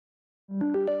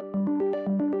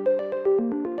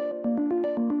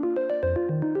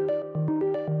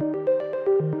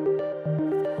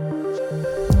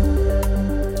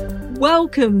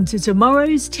Welcome to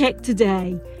Tomorrow's Tech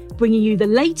Today, bringing you the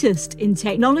latest in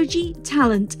technology,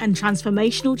 talent and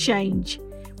transformational change.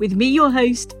 With me, your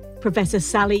host, Professor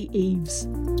Sally Eaves.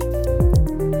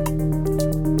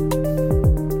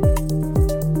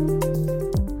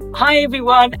 Hi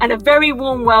everyone, and a very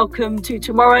warm welcome to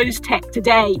Tomorrow's Tech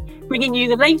Today, bringing you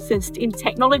the latest in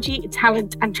technology,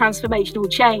 talent and transformational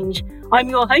change. I'm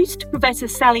your host, Professor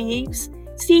Sally Eaves,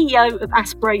 CEO of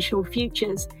Aspirational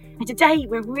Futures. And today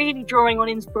we're really drawing on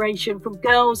inspiration from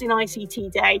Girls in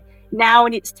ICT Day, now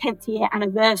in its 10th year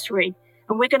anniversary.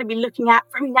 And we're going to be looking at,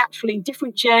 very naturally,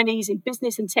 different journeys in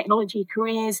business and technology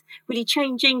careers, really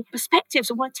changing perspectives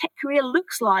on what a tech career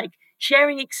looks like,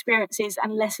 sharing experiences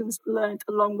and lessons learned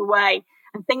along the way.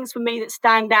 And things for me that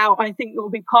stand out, I think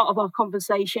will be part of our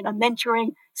conversation, are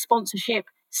mentoring, sponsorship,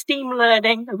 STEAM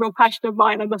learning, a real passion of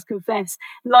mine, I must confess,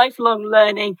 lifelong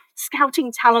learning,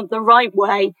 scouting talent the right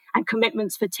way, and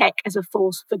commitments for tech as a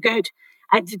force for good.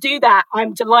 And to do that,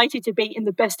 I'm delighted to be in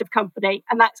the best of company,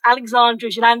 and that's Alexandra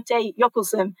Gelante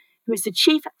Jockelson, who is the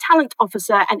Chief Talent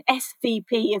Officer and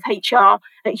SVP of HR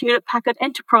at Hewlett Packard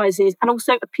Enterprises, and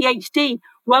also a PhD.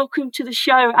 Welcome to the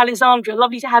show, Alexandra.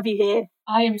 Lovely to have you here.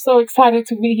 I am so excited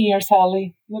to be here,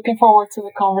 Sally. Looking forward to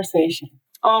the conversation.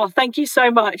 Oh, thank you so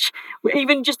much.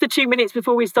 Even just the 2 minutes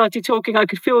before we started talking, I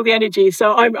could feel the energy.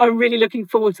 So I'm really looking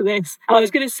forward to this. I was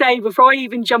going to say, before I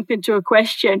even jump into a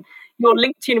question, your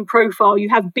LinkedIn profile, you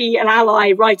have Be an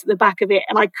Ally right at the back of it.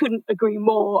 And I couldn't agree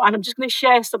more. And I'm just going to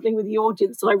share something with the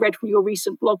audience that I read from your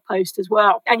recent blog post as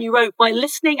well. And you wrote, by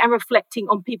listening and reflecting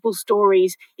on people's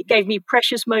stories, it gave me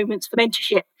precious moments for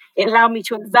mentorship. It allowed me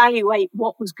to evaluate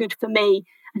what was good for me.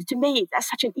 And to me, that's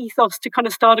such an ethos to kind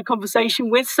of start a conversation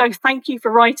with. So thank you for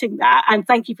writing that. And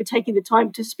thank you for taking the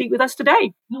time to speak with us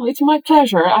today. No, it's my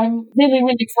pleasure. I'm really,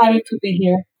 really excited to be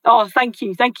here. Oh, thank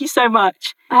you. Thank you so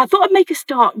much. I thought I'd make a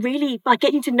start really by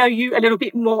getting to know you a little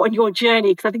bit more on your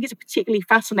journey, because I think it's a particularly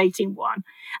fascinating one.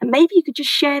 And maybe you could just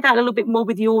share that a little bit more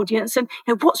with the audience and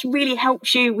what's really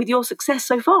helped you with your success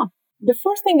so far. The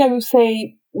first thing I will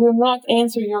say will not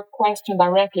answer your question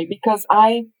directly, because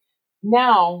I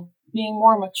now, being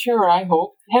more mature, I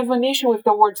hope, have an issue with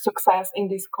the word success in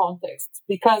this context,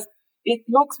 because it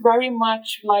looks very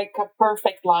much like a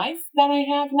perfect life that I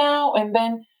have now. And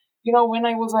then, when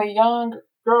I was a young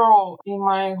girl in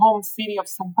my home city of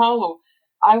São Paulo,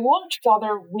 I watched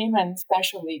other women,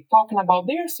 especially, talking about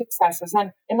their successes.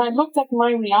 And I looked at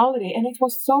my reality, and it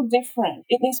was so different.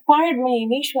 It inspired me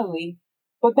initially,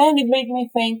 but then it made me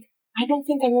think, I don't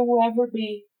think I will ever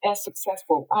be as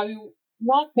successful. I will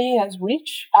not be as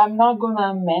rich. I'm not going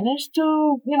to manage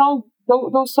to,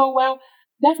 do so well.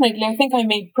 Definitely, I think I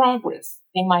made progress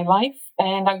in my life,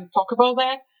 and I will talk about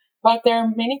that. But there are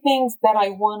many things that I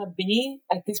want to be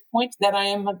at this point that I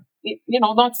am,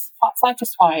 not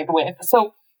satisfied with.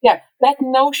 So, that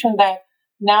notion that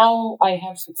now I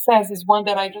have success is one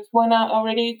that I just want to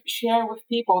already share with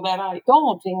people, that I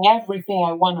don't in everything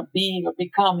I want to be or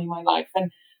become in my life. And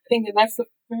I think that's a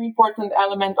very important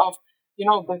element of,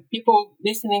 the people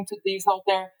listening to this out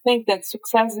there think that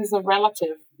success is a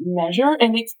relative measure,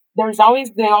 and there's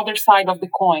always the other side of the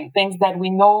coin, things that we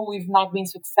know we've not been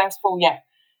successful yet.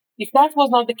 If that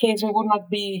was not the case, we would not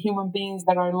be human beings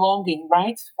that are longing,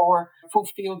 right, for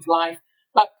fulfilled life.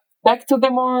 But back to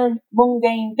the more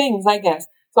mundane things, I guess.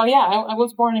 So I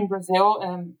was born in Brazil,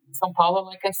 São Paulo,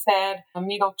 like I said, a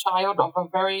middle child of a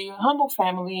very humble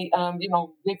family,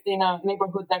 lived in a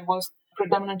neighborhood that was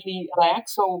predominantly Black.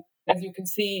 So as you can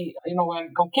see,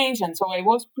 I'm Caucasian. So I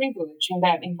was privileged in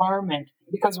that environment,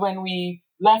 because when we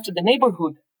left the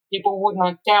neighborhood, people would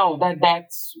not tell that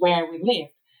that's where we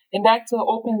lived. And that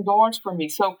opened doors for me.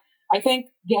 So I think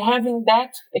having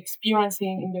that experience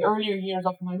in the earlier years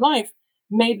of my life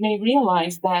made me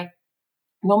realize that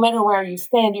no matter where you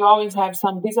stand, you always have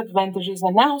some disadvantages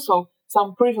and also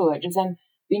some privileges. And,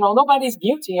 nobody's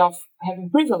guilty of having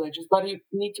privileges, but you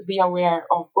need to be aware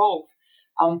of both.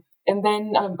 And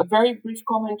then a very brief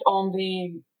comment on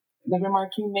the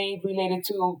remark you made related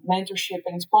to mentorship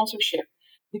and sponsorship.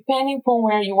 Depending upon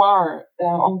where you are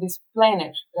on this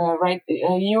planet, right,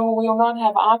 you will not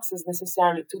have access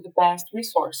necessarily to the best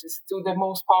resources, to the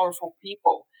most powerful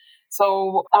people.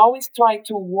 So I always try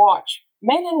to watch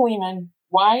men and women,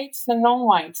 whites and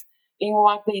non-whites, in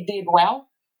what they did well,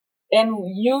 and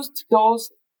used those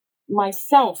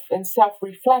myself and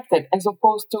self-reflected, as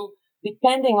opposed to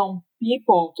depending on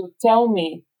people to tell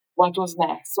me what was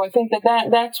next. So I think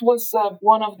that was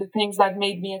one of the things that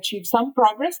made me achieve some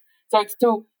progress. So it's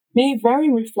to be very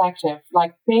reflective,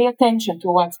 like pay attention to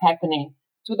what's happening,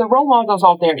 to the role models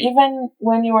out there, even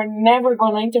when you are never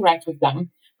going to interact with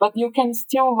them. but you can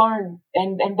still learn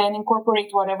and then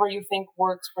incorporate whatever you think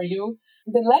works for you.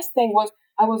 The last thing was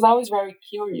I was always very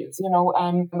curious,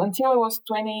 until I was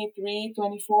 23,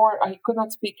 24, I could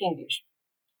not speak English.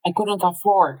 I couldn't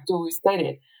afford to study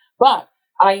it. But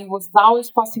I was always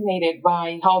fascinated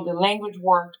by how the language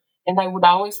worked, and I would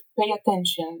always pay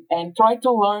attention and try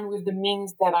to learn with the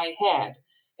means that I had.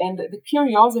 And the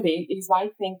curiosity is, I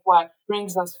think, what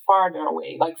brings us farther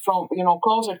away, like from,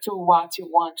 closer to what you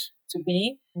want to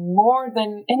be, more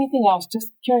than anything else. Just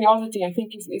curiosity, I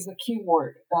think, is a key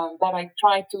word that I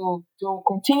try to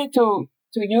continue to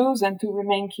use and to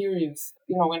remain curious,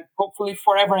 and hopefully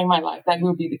forever in my life, that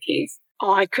will be the case.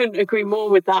 Oh, I couldn't agree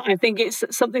more with that. I think it's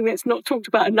something that's not talked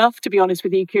about enough, to be honest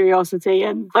with you, curiosity.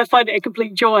 And I find it a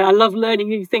complete joy. I love learning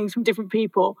new things from different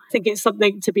people. I think it's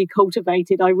something to be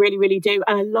cultivated. I really, really do.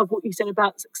 And I love what you said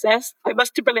about success. I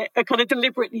must admit, I kind of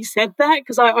deliberately said that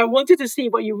because I wanted to see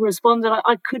what you respond, and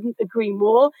I couldn't agree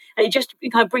more. And it just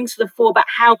kind of brings to the fore about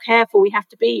how careful we have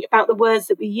to be about the words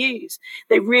that we use.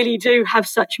 They really do have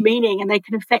such meaning, and they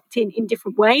can affect in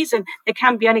different ways, and there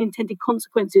can be unintended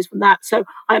consequences from that. So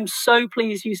I'm so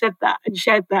pleased you said that and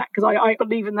shared that, because I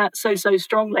believe in that so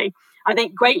strongly. I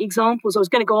think great examples. I was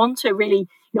going to go on to really,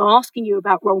 asking you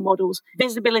about role models,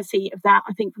 visibility of that.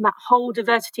 I think from that whole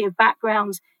diversity of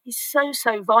backgrounds is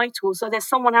so vital. So there's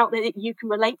someone out there that you can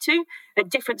relate to at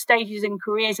different stages in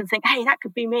careers and think, hey, that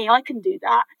could be me. I can do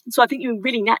that. So I think you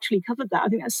really naturally covered that. I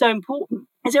think that's so important.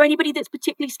 Is there anybody that's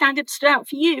particularly stood out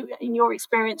for you in your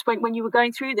experience when you were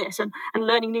going through this and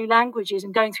learning new languages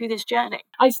and going through this journey?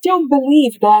 I still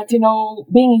believe that,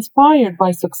 being inspired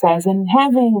by success and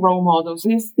having role models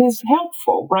is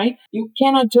helpful, right? You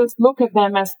cannot just look at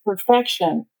them as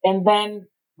perfection, and then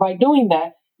by doing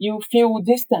that, you feel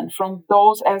distant from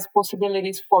those as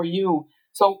possibilities for you.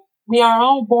 So we are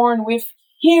all born with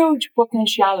huge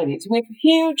potentialities, with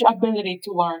huge ability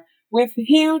to learn, with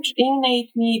huge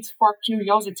innate needs for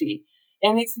curiosity.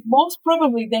 And it's most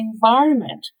probably the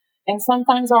environment and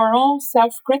sometimes our own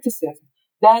self-criticism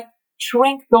that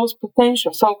shrink those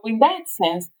potentials. So in that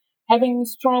sense, having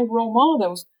strong role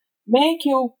models make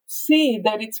you see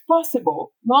that it's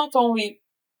possible, not only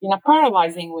in a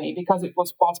paralyzing way because it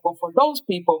was possible for those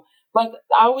people, but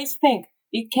I always think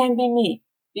it can be me.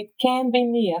 It can be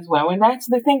me as well. And that's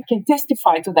the thing, I can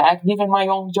testify to that given my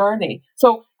own journey.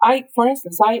 So for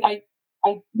instance, I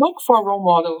look for role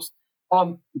models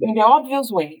in the obvious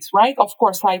ways, right? Of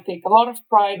course, I take a lot of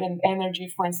pride and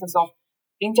energy, for instance, of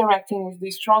interacting with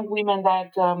the strong women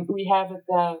that we have at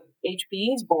the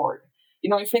HPE's board.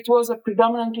 If it was a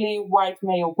predominantly white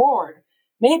male board,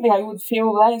 maybe I would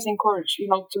feel less encouraged,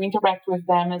 to interact with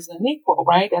them as an equal,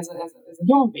 right? As a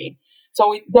human being.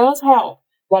 So it does help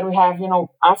that we have,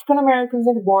 African Americans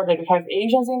in the board, that we have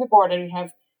Asians in the board, that we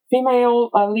have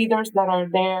female leaders that are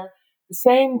there. The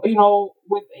same,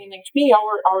 with NHP,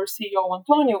 our CEO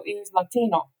Antonio is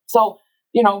Latino. So,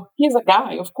 he's a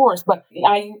guy, of course, but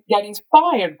I get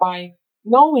inspired by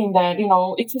knowing that,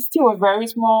 it's still a very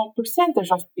small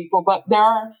percentage of people, but there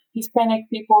are Hispanic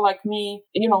people like me,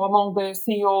 among the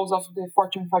CEOs of the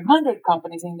Fortune 500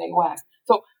 companies in the US.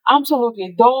 So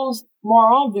absolutely, those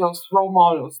more obvious role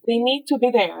models, they need to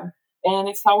be there. And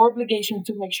it's our obligation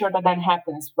to make sure that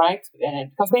happens, right?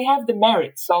 Because they have the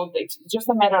merit. So it's just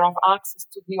a matter of access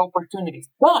to the opportunities.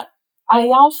 But I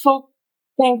also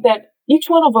think that each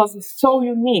one of us is so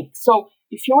unique. So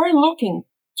if you are looking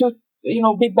to,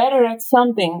 be better at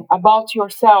something about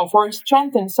yourself or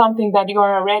strengthen something that you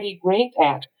are already great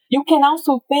at, you can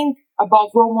also think about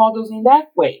role models in that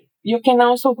way. You can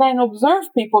also then observe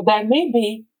people that may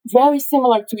be very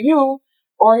similar to you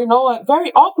or,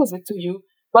 very opposite to you.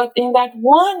 But in that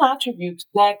one attribute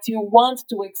that you want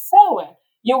to excel at,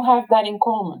 you have that in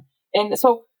common. And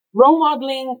so role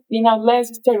modeling in a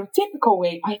less stereotypical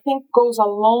way, I think goes a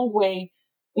long way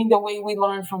in the way we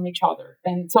learn from each other.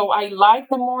 And so I like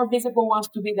the more visible ones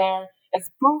to be there as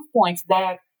proof points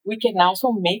that we can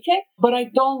also make it, but I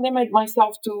don't limit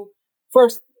myself to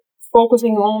first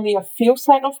focusing on only a few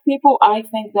set of people. I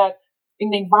think that in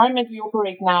the environment we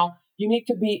operate now, you need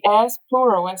to be as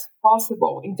plural as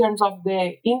possible in terms of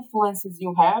the influences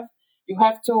you have. You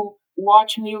have to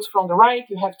watch news from the right.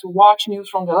 You have to watch news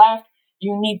from the left.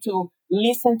 You need to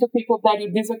listen to people that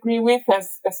you disagree with,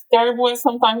 as terrible as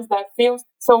sometimes that feels.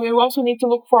 So you also need to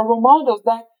look for role models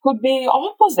that could be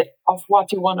opposite of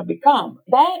what you want to become.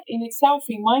 That in itself,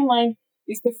 in my mind,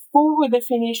 is the full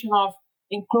definition of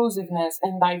inclusiveness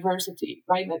and diversity,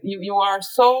 right? That you are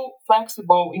so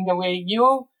flexible in the way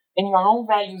you and your own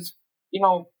values,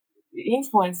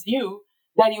 influence you,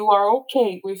 that you are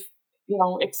okay with,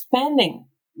 expanding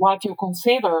what you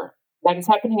consider that is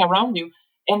happening around you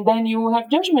And then you have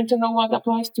judgment to know what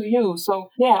applies to you. So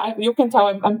yeah, you can tell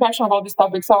I'm passionate about this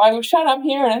topic. So I will shut up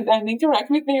here and interact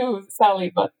with you,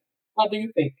 Sally. But what do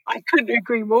you think? I couldn't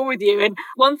agree more with you. And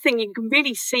one thing you can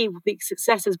really see the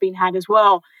success has been had as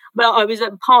well. Well, I was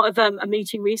a part of a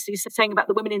meeting recently saying about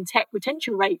the women in tech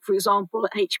retention rate, for example,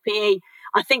 at HPE.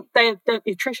 I think the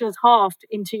attrition has halved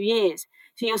in 2 years.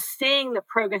 So you're seeing that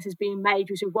progress is being made,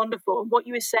 which is wonderful. And what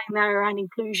you were saying there around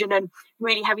inclusion and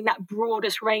really having that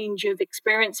broadest range of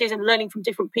experiences and learning from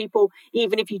different people,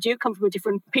 even if you do come from a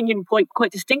different opinion point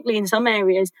quite distinctly in some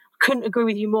areas, couldn't agree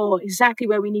with you more. Exactly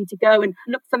where we need to go and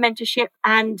look for mentorship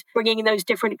and bringing in those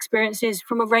different experiences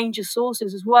from a range of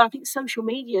sources as well. I think social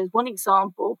media is one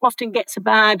example. Often gets a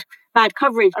bad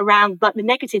coverage around like the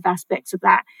negative aspects of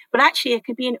that, but actually it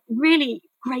could be a really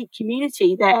great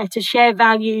community there to share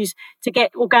values, to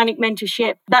get organic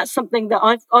mentorship. That's something that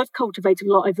I've cultivated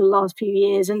a lot over the last few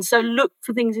years. And so look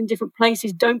for things in different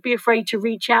places. Don't be afraid to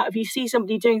reach out. If you see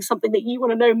somebody doing something that you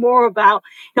want to know more about,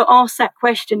 ask that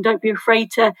question. Don't be afraid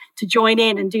to join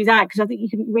in and do that, because I think you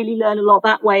can really learn a lot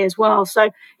that way as well. So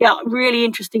yeah, really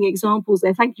interesting examples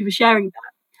there. Thank you for sharing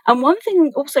that. And one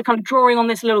thing also kind of drawing on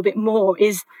this a little bit more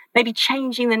is maybe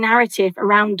changing the narrative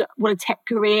around what a tech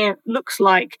career looks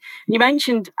like. You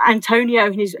mentioned Antonio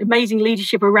and his amazing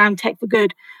leadership around Tech for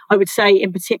Good, I would say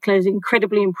in particular, has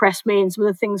incredibly impressed me, and some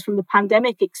of the things from the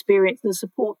pandemic experience and the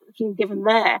support that he's given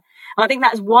there. And I think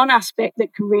that's one aspect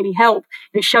that can really help,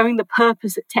 showing the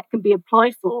purpose that tech can be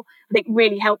applied for. I think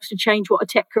really helps to change what a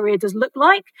tech career does look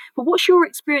like. But what's your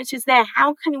experiences there?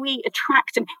 How can we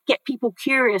attract and get people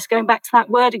curious, going back to that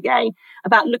word again,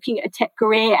 about looking at a tech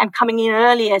career and coming in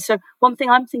earlier? So one thing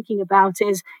I'm thinking about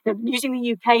is using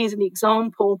the UK as an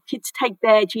example. Kids take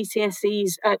their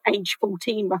GCSEs at age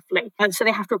 14 roughly, and so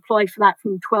they have to apply for that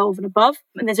from 12 and above.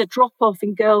 And there's a drop off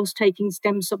in girls taking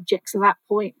STEM subjects at that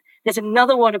point. There's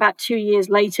another one about 2 years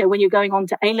later when you're going on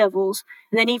to A-levels.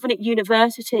 And then even at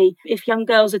university, if young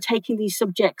girls are taking these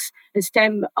subjects as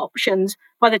STEM options,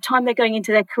 by the time they're going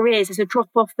into their careers, there's a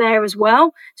drop-off there as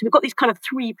well. So we've got these kind of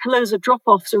 3 pillars of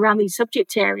drop-offs around these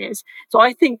subject areas. So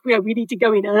I think we need to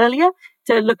go in earlier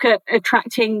to look at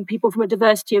attracting people from a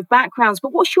diversity of backgrounds.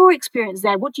 But what's your experience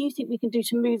there? What do you think we can do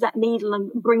to move that needle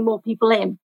and bring more people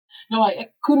in? No, I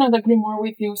couldn't agree more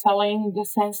with you, Sally, in the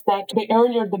sense that the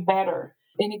earlier the better.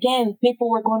 And again, people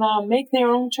were going to make their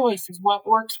own choices, what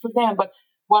works for them. But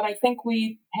what I think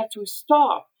we have to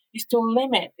stop is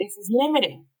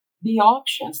limiting the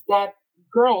options that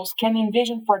girls can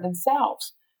envision for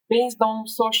themselves based on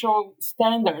social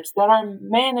standards that are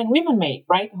men and women made,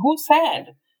 right? Who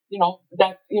said,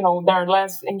 that, there are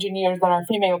less engineers that are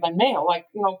female than male?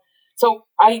 So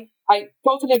I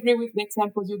totally agree with the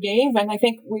examples you gave. And I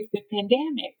think with the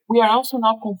pandemic, we are also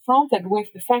now confronted with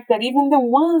the fact that even the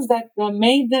ones that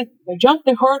jumped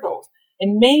the hurdles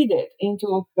and made it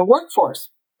into the workforce,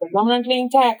 predominantly in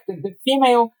tech, the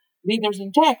female leaders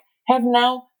in tech, have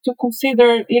now to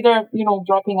consider either,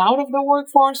 dropping out of the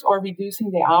workforce or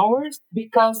reducing the hours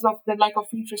because of the lack of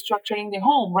infrastructure in the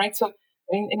home, right? So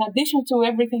in addition to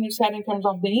everything you said in terms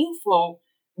of the inflow,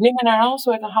 women are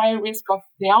also at a higher risk of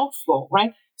the outflow,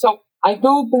 right? So I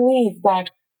do believe that,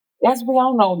 as we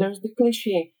all know, there's the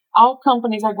cliche, all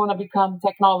companies are going to become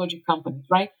technology companies,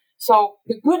 right? So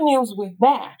the good news with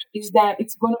that is that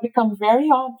it's going to become very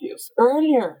obvious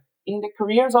earlier in the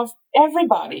careers of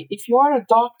everybody. If you are a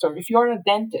doctor, if you are a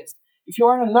dentist, if you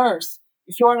are a nurse,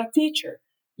 if you are a teacher,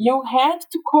 you had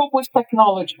to cope with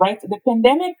technology, right? The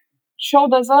pandemic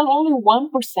showed us only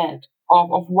 1%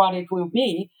 of what it will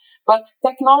be. But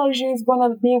technology is going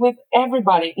to be with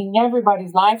everybody, in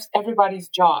everybody's lives, everybody's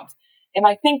jobs. And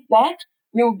I think that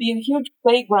will be a huge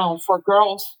playground for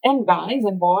girls and guys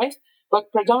and boys,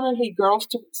 but predominantly girls,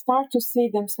 to start to see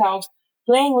themselves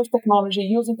playing with technology,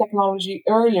 using technology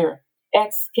earlier at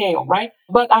scale, right?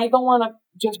 But I don't want to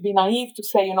just be naive to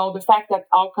say, the fact that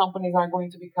all companies are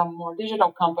going to become more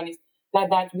digital companies,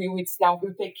 that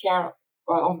will take care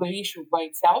of the issue by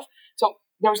itself. So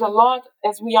there's a lot,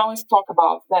 as we always talk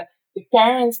about, that the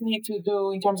parents need to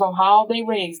do in terms of how they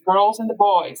raise girls and the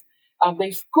boys,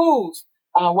 the schools,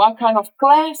 what kind of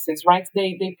classes, right,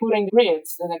 they put in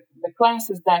grids, the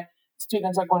classes that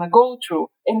students are going to go through.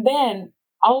 And then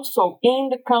also in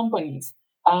the companies,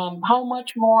 how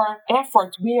much more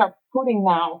effort we are putting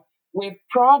now with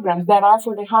programs that are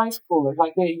for the high schoolers,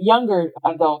 like the younger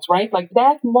adults, right? Like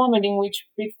that moment in which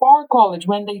before college,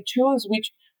 when they choose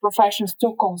which professions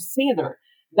to consider,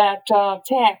 that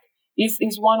tech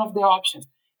is one of the options.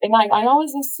 And I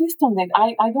always insist on that.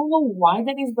 I don't know why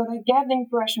that is, but I get the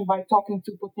impression by talking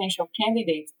to potential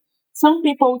candidates. Some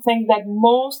people think that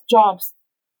most jobs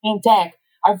in tech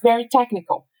are very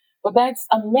technical, but that's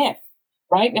a myth.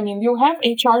 right? I mean, you have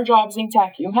HR jobs in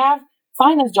tech, you have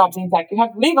finance jobs in tech, you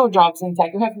have legal jobs in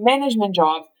tech, you have management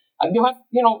jobs, you have,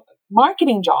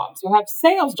 marketing jobs, you have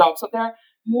sales jobs. So there are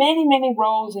many, many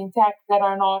roles in tech that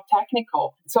are not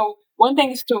technical. So one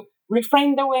thing is to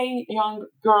reframe the way young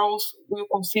girls will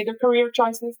consider career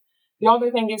choices. The other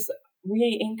thing is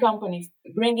we in companies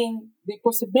bringing the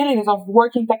possibilities of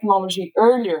working technology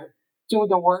earlier to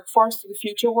the workforce, to the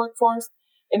future workforce.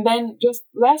 And then just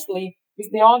lastly is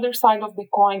the other side of the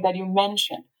coin that you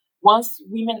mentioned. Once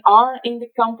women are in the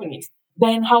companies,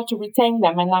 then how to retain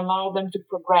them and allow them to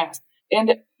progress.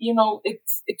 And,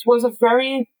 it was a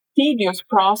very tedious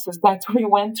process that we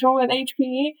went through at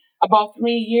HPE about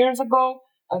 3 years ago,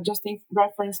 just in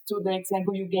reference to the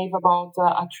example you gave about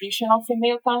attrition of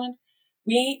female talent.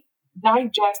 We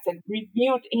digested,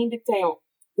 reviewed in detail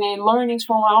the learnings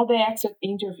from all the exit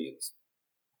interviews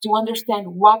to understand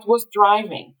what was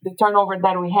driving the turnover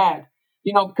that we had.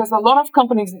 Because a lot of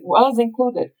companies, us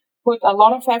included, put a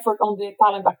lot of effort on the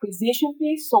talent acquisition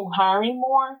piece, so hiring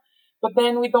more, but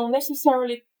then we don't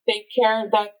necessarily take care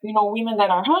that, women that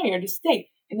are hired stay.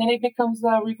 And then it becomes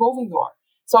a revolving door.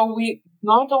 So we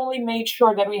not only made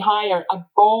sure that we hire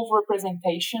above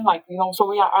representation, so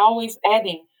we are always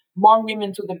adding more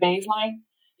women to the baseline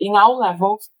in all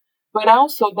levels, but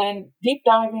also then deep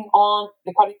diving on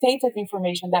the qualitative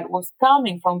information that was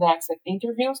coming from the exit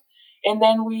interviews. And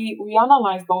then we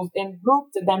analyzed those and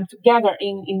grouped them together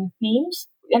in themes.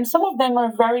 And some of them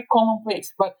are very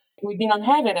commonplace, but we didn't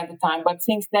have it at the time. But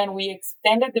since then, we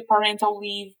extended the parental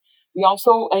leave. We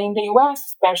also, in the US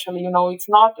especially, it's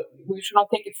not, we should not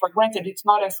take it for granted. It's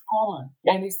not as common.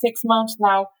 And it's 6 months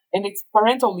now, and it's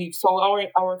parental leave. So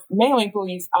our male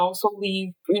employees also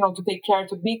leave, to take care,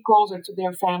 to be closer to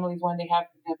their families when they have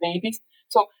babies.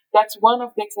 So that's one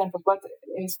of the examples, but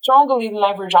strongly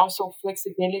leverage also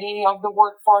flexibility of the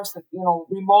workforce,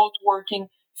 remote working,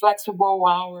 flexible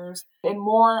hours, and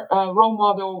more role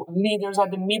model leaders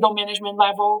at the middle management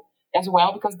level as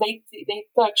well, because they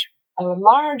touch a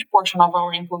large portion of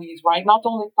our employees, right? Not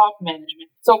only top management.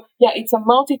 So yeah, it's a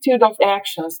multitude of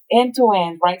actions end to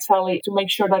end, right, Sally, to make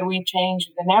sure that we change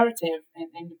the narrative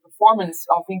and the performance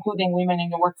of including women in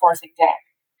the workforce in tech.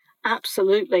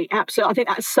 Absolutely. I think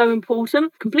that's so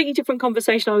important. Completely different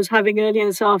conversation I was having earlier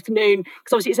this afternoon,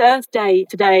 because obviously it's Earth Day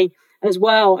today as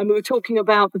well. And we were talking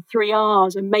about the 3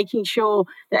 R's and making sure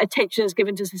that attention is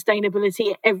given to sustainability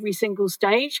at every single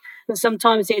stage. And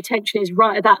sometimes the attention is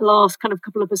right at that last kind of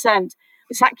couple of percent.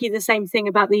 Exactly the same thing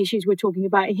about the issues we're talking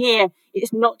about here.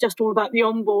 It's not just all about the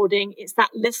onboarding, it's that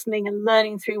listening and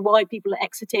learning through why people are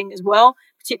exiting as well,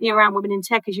 particularly around women in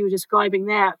tech, as you were describing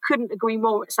there. Couldn't agree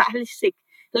more. It's that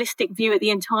holistic view at the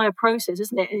entire process,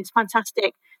 isn't it? And it's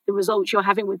fantastic the results you're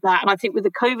having with that. And I think with the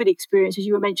COVID experience, as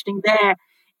you were mentioning there,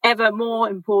 ever more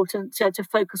important to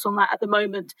focus on that at the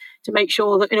moment, to make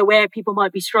sure that, where people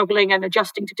might be struggling and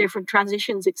adjusting to different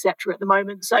transitions, etc. at the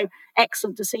moment. So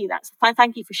excellent to see that. So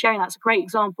thank you for sharing that. It's a great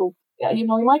example. In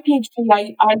my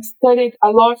PhD, I studied a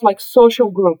lot like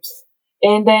social groups.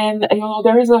 And then,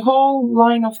 there is a whole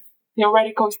line of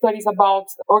theoretical studies about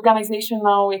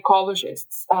organizational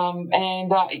ecologists.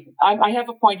 I have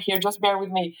a point here, just bear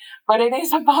with me. But it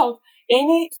is about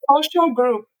any social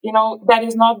group, that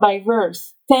is not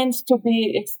diverse tends to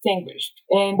be extinguished.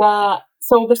 And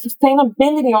so the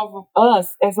sustainability of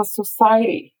us as a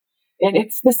society, and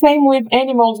it's the same with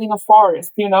animals in a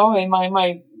forest, and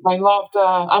my loved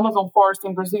Amazon forest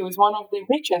in Brazil is one of the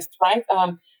richest, right,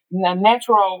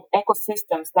 natural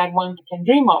ecosystems that one can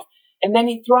dream of. And then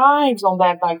it thrives on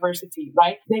that diversity,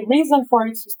 right? The reason for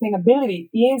its sustainability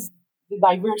is the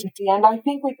diversity. And I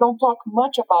think we don't talk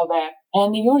much about that.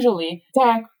 And usually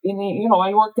tech,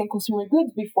 I worked in consumer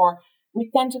goods before.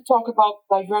 We tend to talk about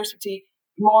diversity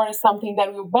more as something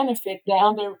that will benefit the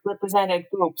underrepresented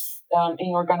groups in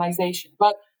organizations.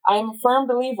 But I'm a firm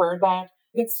believer that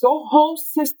this whole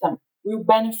system will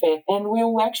benefit and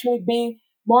will actually be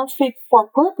more fit for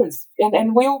purpose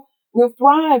and will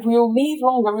thrive, will live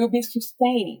longer, will be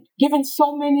sustained, given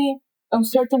so many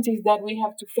uncertainties that we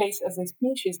have to face as a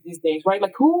species these days, right?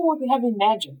 Like, who would have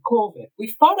imagined COVID?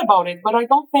 We thought about it, but I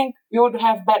don't think we would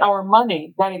have bet our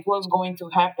money that it was going to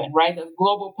happen, right? A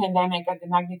global pandemic at the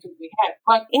magnitude we had.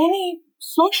 But any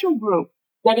social group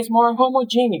that is more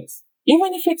homogeneous,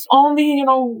 even if it's only,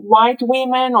 white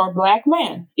women or black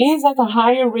men, is at a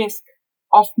higher risk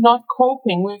of not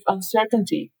coping with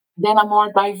uncertainty than a more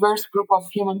diverse group of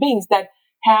human beings that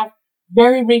have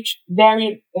very rich,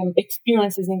 varied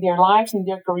experiences in their lives, in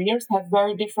their careers, have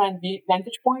very different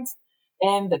vantage points.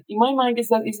 And in my mind,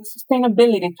 it's a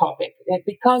sustainability topic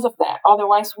because of that.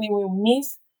 Otherwise, we will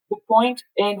miss the point,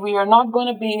 and we are not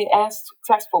going to be as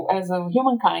successful as a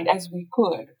humankind as we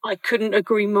could. I couldn't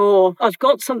agree more. I've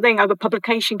got a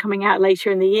publication coming out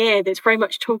later in the year that's very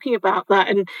much talking about that.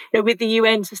 And with the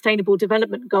UN Sustainable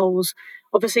Development Goals,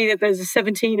 obviously there's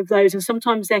 17 of those, and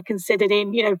sometimes they're considered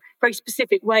in very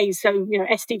specific ways. So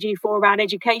SDG 4 around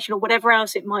education or whatever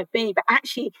else it might be, but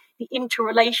actually the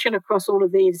interrelation across all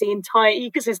of these, the entire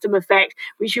ecosystem effect,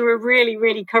 which you were really,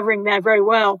 really covering there very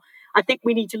well. I think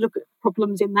we need to look at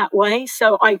problems in that way.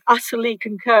 So I utterly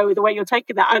concur with the way you're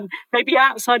taking that. And maybe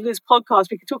outside of this podcast,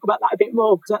 we could talk about that a bit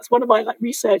more, because that's one of my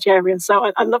research areas.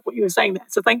 So I love what you were saying there.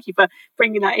 So thank you for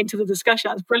bringing that into the discussion.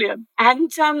 That's brilliant. And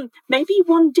maybe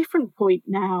one different point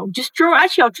now. I'll just draw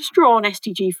on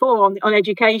SDG 4 on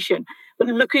education, but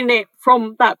looking at it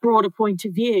from that broader point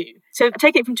of view. So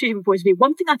take it from two different points of view.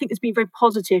 One thing I think has been very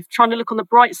positive, trying to look on the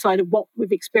bright side of what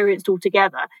we've experienced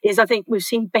altogether, is I think we've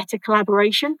seen better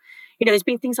collaboration. There's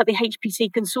been things like the HPC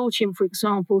consortium, for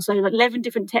example. So 11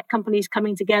 different tech companies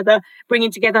coming together, bringing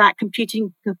together that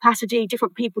computing capacity,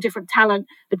 different people, different talent,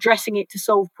 addressing it to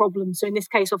solve problems. So in this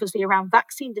case, obviously around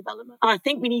vaccine development. And I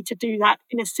think we need to do that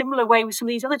in a similar way with some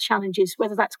of these other challenges,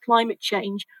 whether that's climate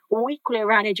change or equally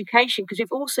around education, because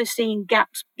we've also seen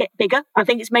gaps get bigger. I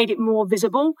think it's made it more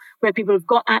visible where people have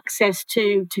got access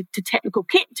to technical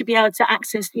kit to be able to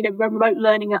access, remote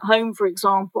learning at home, for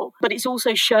example. But it's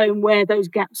also shown where those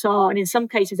gaps are. And in some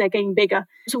cases, they're getting bigger.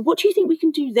 So what do you think we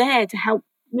can do there to help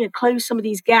close some of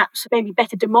these gaps, maybe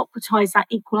better democratize that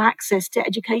equal access to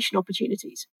education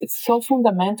opportunities? It's so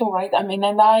fundamental, right? I mean,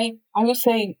 and I would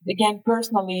say, again,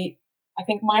 personally, I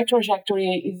think my trajectory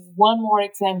is one more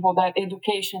example that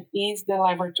education is the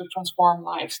lever to transform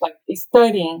lives, like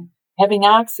studying, having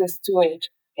access to it,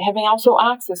 having also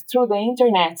access through the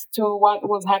internet to what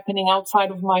was happening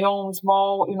outside of my own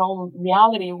small,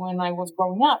 reality when I was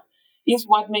growing up, is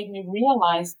what made me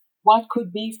realize what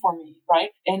could be for me, right?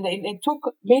 And it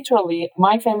took literally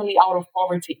my family out of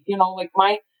poverty.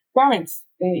 My parents,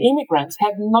 immigrants,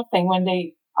 had nothing when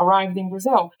they arrived in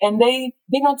Brazil. And they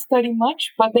did not study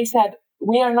much, but they said,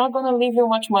 we are not going to leave you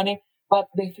much money, but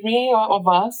the three of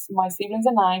us, my siblings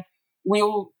and I,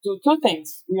 will do two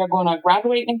things. We are going to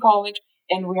graduate in college,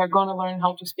 and we are going to learn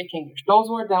how to speak English. Those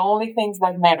were the only things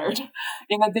that mattered,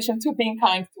 in addition to being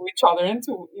kind to each other and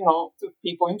to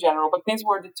people in general. But these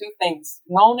were the two things,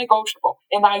 non-negotiable.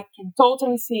 And I can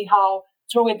totally see how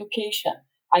through education,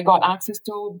 I got access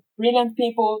to brilliant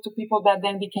people, to people that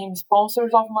then became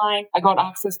sponsors of mine. I got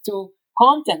access to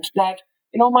content that,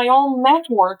 my own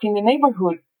network in the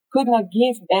neighborhood could not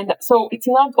give. And so it's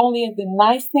not only the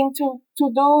nice thing to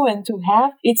do and to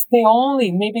have, it's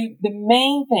maybe the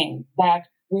main thing that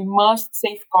we must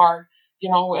safeguard,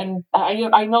 and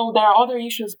I know there are other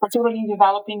issues, particularly in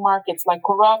developing markets like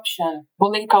corruption,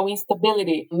 political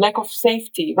instability, lack of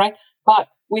safety, right? But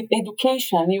with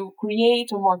education, you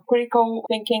create a more critical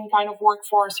thinking kind of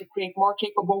workforce, you create more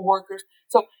capable workers.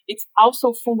 So it's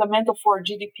also fundamental for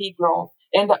GDP growth.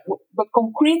 But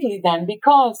concretely then,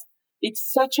 because it's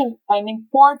such an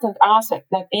important asset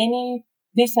that any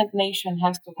decent nation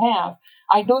has to have,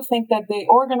 I do think that the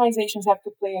organizations have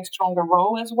to play a stronger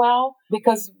role as well,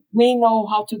 because we know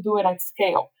how to do it at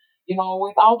scale.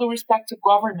 With all due respect to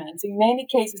governments, in many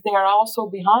cases, they are also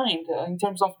behind in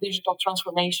terms of digital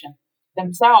transformation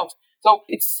themselves. So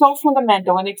it's so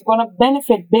fundamental, and it's going to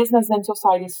benefit business and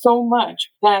society so much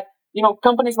that,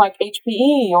 companies like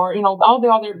HPE or, all the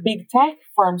other big tech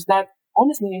firms that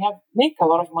honestly make a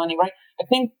lot of money, right? I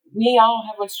think we all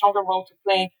have a stronger role to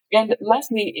play. And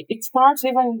lastly, it starts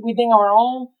even within our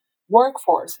own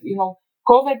workforce.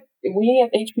 COVID, we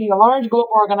at HPE, a large global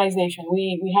organization,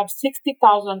 we have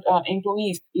 60,000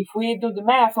 employees. If we do the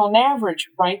math on average,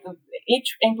 right,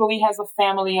 each employee has a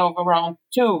family of around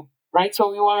 2, right?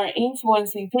 So you are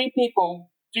influencing 3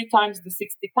 people, 3 times the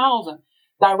 60,000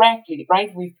 directly, right,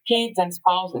 with kids and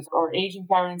spouses or aging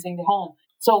parents in the home.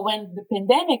 So when the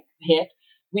pandemic hit,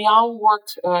 we all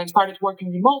started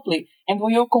working remotely, and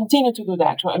we will continue to do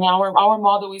that. And our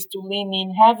model is to lean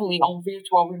in heavily on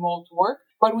virtual remote work,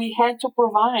 but we had to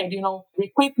provide,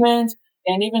 equipment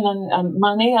and even a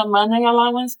money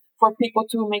allowance for people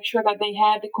to make sure that they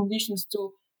had the conditions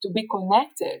to be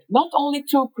connected, not only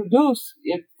to produce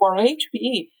it for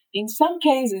HPE. In some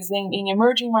cases, in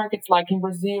emerging markets like in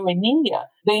Brazil and India,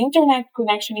 the internet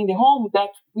connection in the home that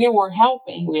we were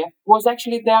helping with was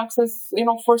actually the access,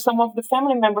 for some of the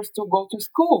family members to go to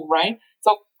school, right?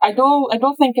 So I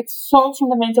do think it's so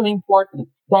fundamentally important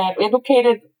that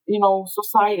educated,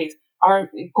 societies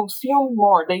consume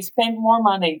more, they spend more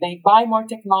money, they buy more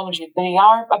technology, they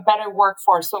are a better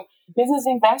workforce. So business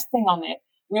investing on it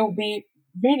will be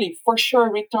really for sure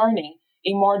returning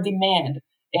in more demand.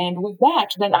 And with that,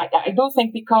 then I do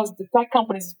think because the tech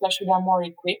companies especially are more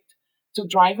equipped to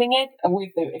driving it with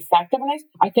the effectiveness,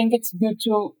 I think it's good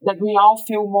that we all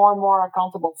feel more and more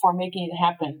accountable for making it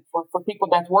happen for people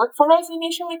that work for us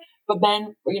initially, but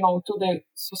then, to the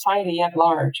society at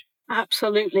large.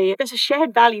 Absolutely. There's a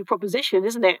shared value proposition,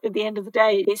 isn't it? At the end of the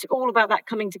day, it's all about that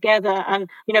coming together. And,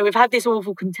 we've had this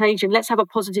awful contagion. Let's have a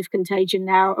positive contagion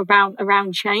now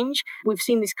around change. We've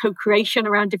seen this co-creation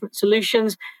around different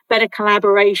solutions, better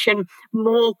collaboration,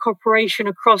 more cooperation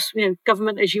across,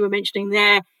 government, as you were mentioning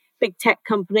there, big tech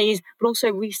companies, but also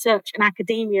research and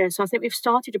academia. So I think we've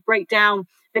started to break down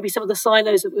maybe some of the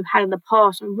silos that we've had in the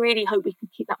past, and really hope we can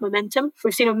keep that momentum.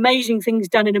 We've seen amazing things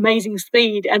done in amazing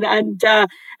speed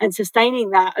and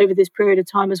sustaining that over this period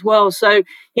of time as well. So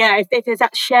yeah, if there's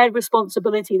that shared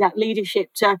responsibility, that leadership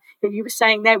you were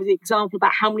saying there with the example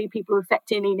about how many people are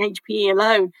affected in HPE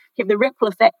alone, give the ripple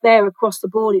effect there across the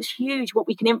board. It's huge what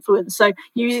we can influence. So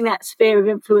using that sphere of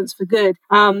influence for good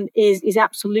is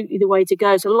absolutely the way to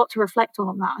go. So a lot to reflect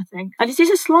on that, I think. And this is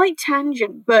a slight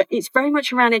tangent, but it's very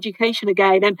much around education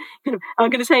again. And I'm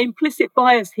going to say implicit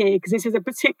bias here because this is a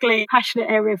particularly passionate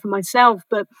area for myself.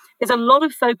 But there's a lot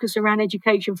of focus around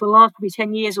education for the last probably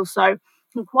 10 years or so.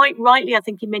 And quite rightly, I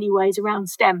think, in many ways around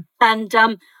STEM. And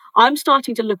I'm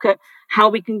starting to look at how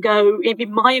we can go,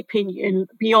 in my opinion,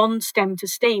 beyond STEM to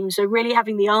STEAM. So really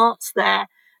having the arts there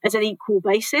as an equal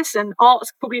basis, and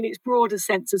arts probably in its broader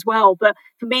sense as well. But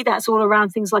for me, that's all around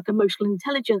things like emotional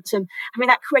intelligence and having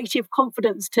that creative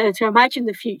confidence to imagine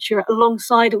the future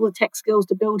alongside all the tech skills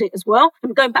to build it as well.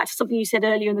 And going back to something you said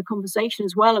earlier in the conversation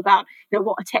as well about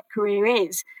what a tech career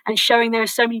is, and showing there are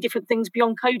so many different things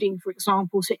beyond coding, for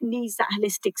example. So it needs that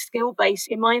holistic skill base,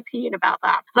 in my opinion, about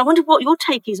that. And I wonder what your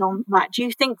take is on that. Do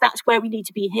you think that's where we need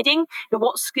to be heading?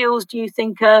 What skills do you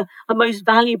think are most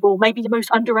valuable, maybe the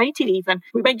most underrated even?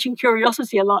 We mentioned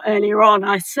curiosity a lot earlier on.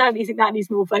 I certainly think that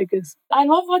needs more focus. I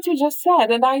love what you just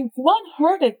said, and I've not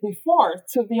heard it before,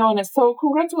 to be honest. So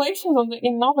congratulations on the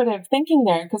innovative thinking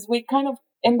there, because we kind of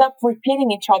end up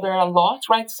repeating each other a lot,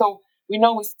 right? So we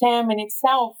know STEM in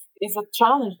itself is a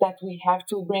challenge that we have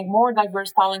to bring more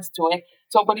diverse talents to it.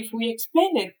 So, but if we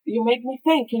expand it, you made me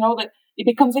think, that it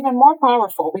becomes even more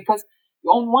powerful because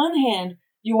on one hand,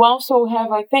 you also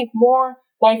have, I think, more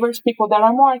diverse people that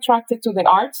are more attracted to the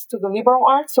arts, to the liberal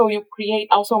arts. So you create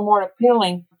also more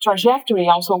appealing trajectory,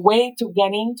 also way to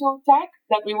get into tech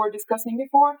that we were discussing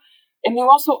before. And you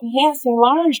also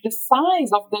enlarge the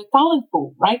size of the talent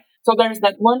pool, right? So there's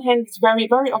that one hand, it's a very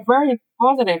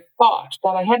positive thought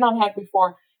that I had not had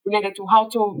before related to how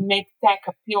to make tech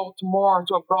appeal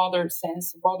to a broader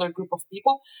sense, a broader group of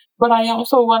people. But I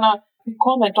also want to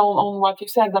comment on what you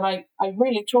said that I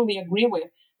really truly agree with,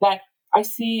 that I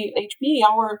see HPE,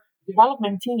 our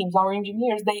development teams, our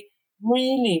engineers, they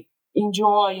really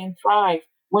enjoy and thrive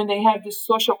when they have the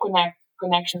social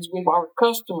connections with our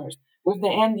customers, with the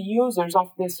end users of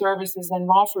the services and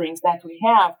offerings that we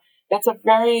have. That's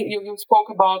you spoke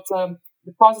about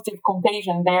the positive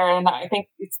contagion there, and I think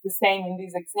it's the same in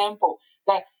this example,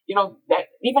 that, that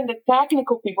even the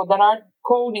technical people that are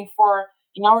coding for,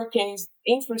 in our case,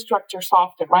 infrastructure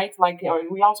software, right? Like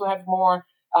we also have more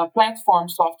platform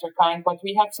software kind, but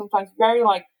we have sometimes very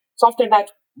software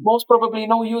that most probably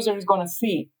no user is going to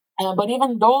see. But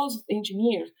even those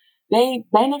engineers, they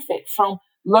benefit from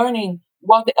learning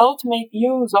what the ultimate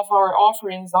use of our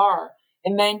offerings are,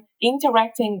 and then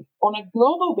interacting on a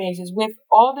global basis with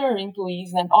other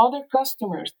employees and other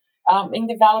customers in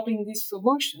developing these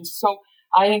solutions. So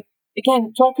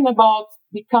again, talking about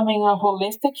becoming a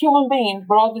holistic human being in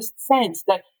broadest sense,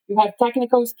 that you have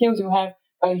technical skills, you have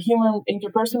human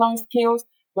interpersonal skills,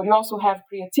 but you also have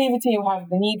creativity, you have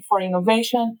the need for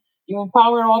innovation, you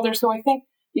empower others. So I think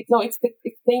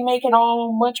they make it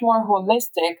all much more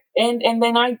holistic. And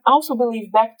then I also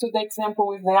believe, back to the example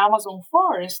with the Amazon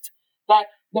forest, that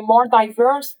the more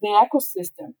diverse the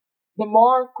ecosystem, the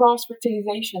more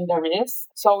cross-fertilization there is.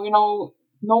 So,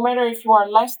 no matter if you are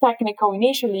less technical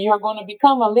initially, you're going to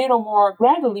become a little more,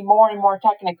 gradually more and more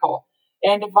technical.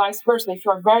 And vice versa. If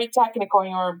you're very technical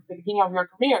in the beginning of your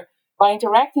career, by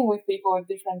interacting with people with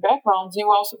different backgrounds, you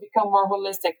also become more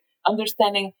holistic,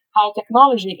 understanding how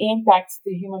technology impacts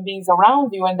the human beings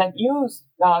around you and that use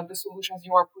the solutions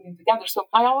you are putting together. So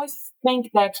I always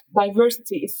think that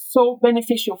diversity is so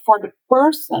beneficial for the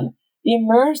person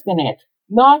immersed in it,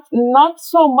 not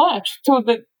so much for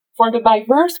the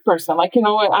diverse person.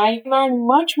 I learn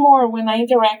much more when I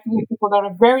interact with people that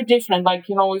are very different.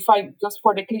 If I, just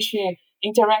for the cliche,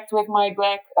 interact with my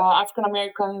Black African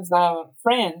Americans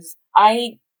friends,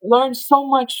 I learn so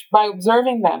much by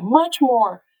observing them, much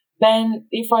more than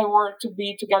if I were to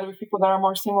be together with people that are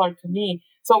more similar to me.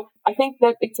 So I think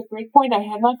that it's a great point. I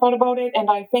had not thought about it, and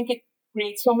I think it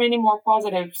creates so many more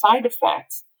positive side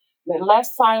effects. The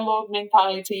less siloed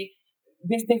mentality,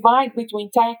 this divide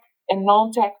between tech and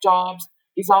non-tech jobs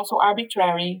is also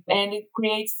arbitrary, and it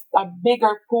creates a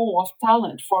bigger pool of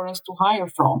talent for us to hire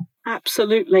from.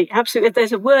 Absolutely, absolutely.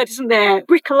 There's a word, isn't there?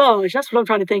 Bricolage. That's what I'm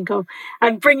trying to think of.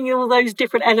 And bringing all those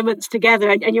different elements together.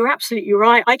 And you're absolutely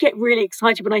right. I get really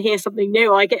excited when I hear something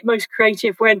new. I get most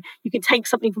creative when you can take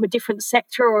something from a different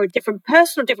sector or a different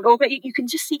person or different organ. You can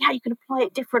just see how you can apply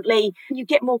it differently. You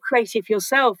get more creative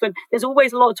yourself. And there's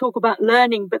always a lot of talk about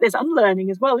learning, but there's unlearning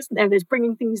as well, isn't there? There's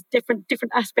bringing things different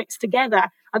aspects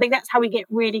together. I think that's how we get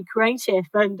really creative.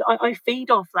 And I feed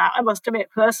off that, I must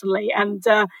admit, personally. And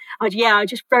I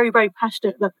just very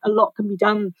passionate that a lot can be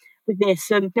done with this.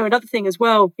 And another thing as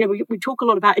well, we talk a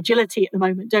lot about agility at the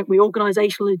moment, don't we?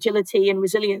 Organizational agility and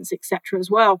resilience, etc. as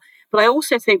well. But I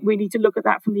also think we need to look at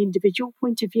that from the individual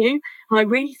point of view. And I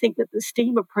really think that the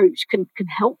STEAM approach can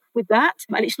help with that.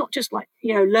 And it's not just like,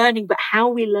 learning, but how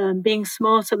we learn, being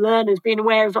smarter learners, being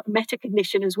aware of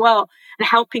metacognition as well, and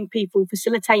helping people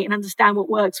facilitate and understand what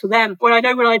works for them. When I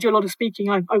do a lot of speaking,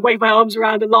 I wave my arms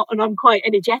around a lot and I'm quite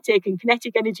energetic and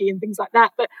kinetic energy and things like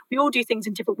that. But we all do things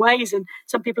in different ways. And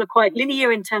some people are quite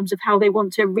linear in terms of how they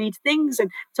want to read things.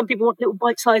 And some people want little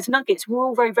bite-sized nuggets. We're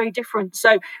all very different.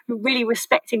 So really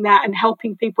respecting that and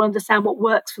helping people understand what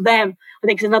works for them, I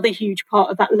think is another huge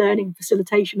part of that learning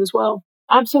facilitation as well.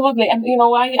 Absolutely. And,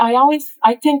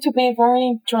 I tend to be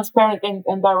very transparent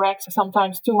and direct,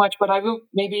 sometimes too much, but I will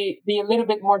maybe be a little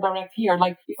bit more direct here.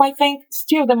 Like, if I think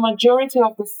still the majority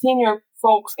of the senior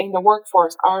folks in the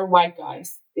workforce are white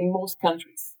guys in most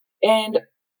countries. And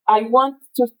I want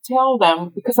to tell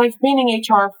them, because I've been in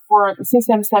HR since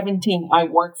I'm 17, I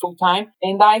work full time,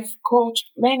 and I've coached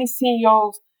many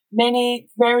CEOs, many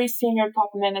very senior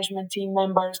top management team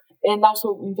members, and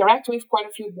also interact with quite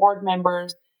a few board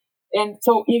members. And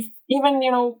so if even,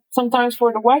 sometimes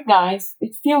for the white guys,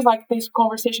 it feels like this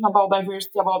conversation about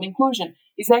diversity, about inclusion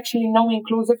is actually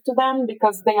non-inclusive to them,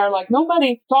 because they are like,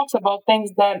 nobody talks about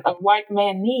things that a white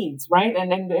man needs, right?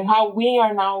 And how we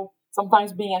are now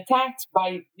sometimes being attacked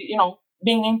by,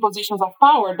 being in positions of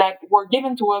power that were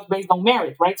given to us based on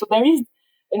merit, right? So there is,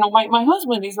 my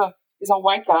husband is a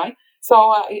white guy. So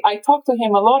I talked to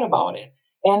him a lot about it.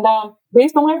 And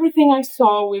based on everything I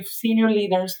saw with senior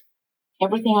leaders,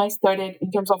 everything I studied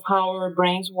in terms of how our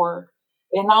brains work,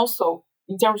 and also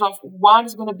in terms of what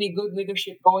is going to be good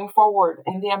leadership going forward,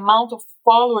 and the amount of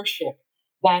followership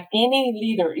that any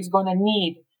leader is going to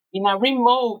need in a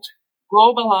remote,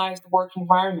 globalized work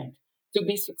environment to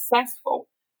be successful,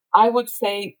 I would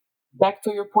say, back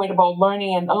to your point about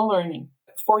learning and unlearning,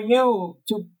 for you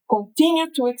to continue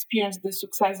to experience the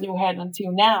success you had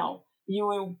until now, you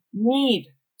will need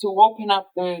to open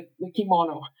up the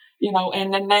kimono,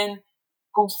 and then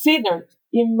consider,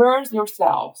 immerse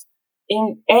yourselves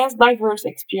in as diverse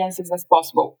experiences as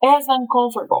possible, as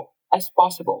uncomfortable as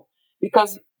possible,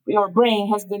 because your brain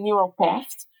has the neural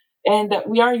paths, and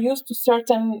we are used to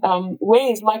certain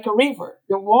ways, like a river.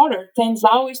 The water tends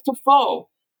always to flow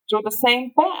through the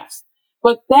same paths,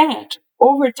 but that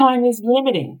over time is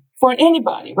limiting for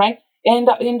anybody, right? And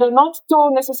not to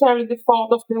necessarily the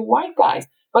fault of the white guys,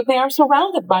 but they are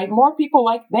surrounded by more people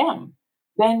like them.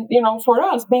 Then, for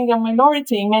us, being a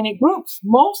minority in many groups,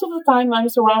 most of the time I'm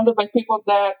surrounded by people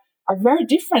that are very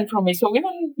different from me. So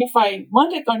even if I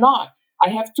want it or not, I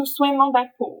have to swim on that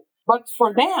pool. But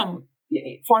for them,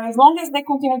 for as long as they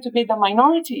continue to be the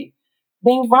minority,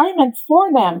 the environment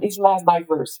for them is less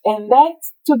diverse. And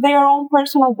that's to their own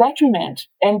personal detriment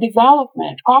and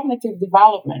development, cognitive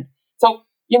development. So,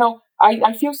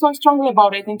 I feel so strongly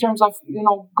about it in terms of,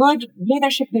 good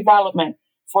leadership development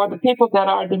for the people that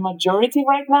are the majority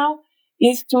right now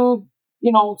is to,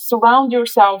 surround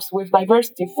yourselves with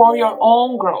diversity for your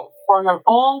own growth, for your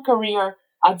own career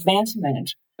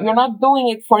advancement. You're not doing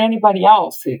it for anybody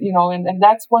else, and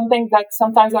that's one thing that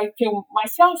sometimes I feel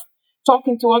myself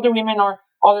talking to other women or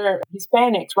other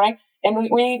Hispanics, right? And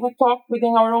we talk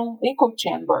within our own echo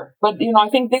chamber. But, I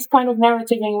think this kind of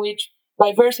narrative in which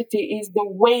diversity is the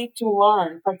way to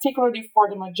learn, particularly for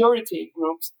the majority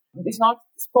groups, is not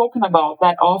spoken about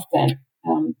that often.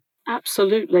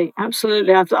 Absolutely. I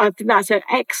think that's an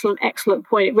excellent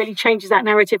point. It really changes that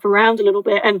narrative around a little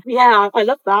bit. And yeah, I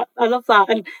love that.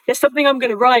 And there's something I'm going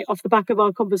to write off the back of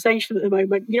our conversation at the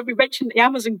moment. We mentioned the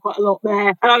Amazon quite a lot there.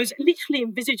 And I was literally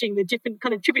envisaging the different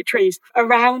kind of tributaries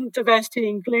around diversity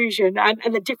and inclusion and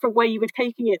the different way you were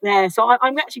taking it there. So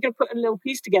I'm actually going to put a little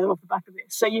piece together off the back of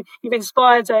this. So you've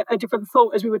inspired a different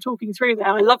thought as we were talking through there.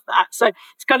 I love that. So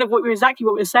it's kind of exactly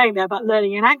what we were saying there about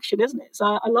learning in action, isn't it? So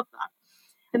I love that.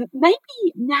 And maybe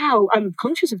now, I'm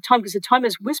conscious of time because the time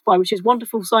has whizzed by, which is a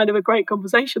wonderful sign of a great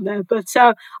conversation there. But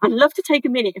I'd love to take a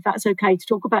minute, if that's okay, to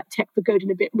talk about Tech for Good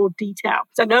in a bit more detail.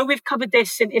 So I know we've covered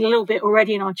this in a little bit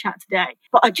already in our chat today,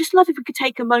 but I'd just love if we could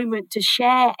take a moment to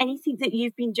share anything that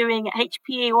you've been doing at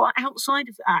HPE or outside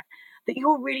of that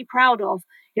you're really proud of,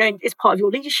 as part of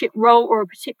your leadership role or a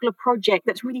particular project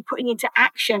that's really putting into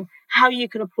action how you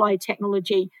can apply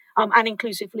technology and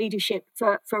inclusive leadership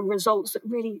for results that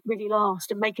really, really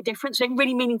last and make a difference and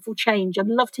really meaningful change. I'd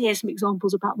love to hear some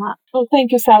examples about that. Oh,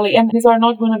 thank you, Sally. And these are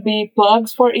not going to be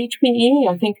plugs for HPE.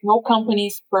 I think no company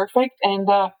is perfect, and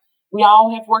we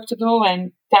all have work to do.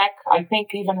 And tech, I think,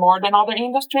 even more than other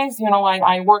industries.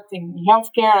 I worked in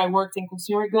healthcare, I worked in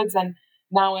consumer goods, and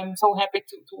now I'm so happy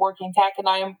to work in tech, and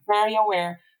I am very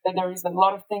aware that there is a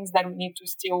lot of things that we need to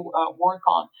still work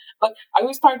on. But I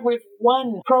will start with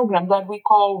one program that we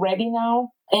call Ready Now.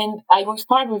 And I will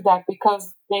start with that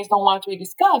because based on what we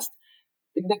discussed,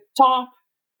 the top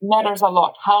matters a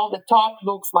lot. How the top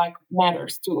looks like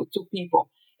matters to people.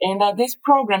 And this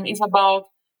program is about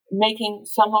making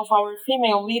some of our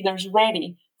female leaders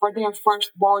ready for their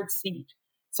first board seat.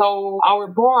 So our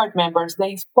board members,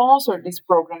 they sponsored this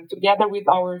program together with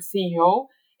our CEO,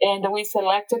 and we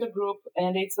selected a group,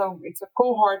 and it's a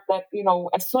cohort that,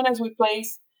 as soon as we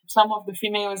place some of the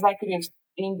female executives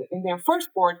in their first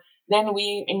board, then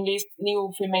we enlist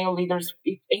new female leaders,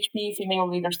 HPE female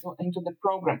leaders into the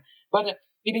program. But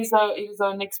it is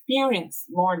an experience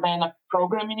more than a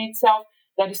program in itself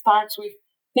that starts with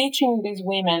teaching these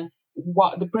women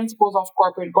what the principles of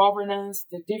corporate governance,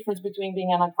 the difference between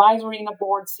being an advisory in a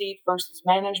board seat versus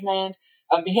management,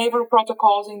 behavioral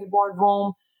protocols in the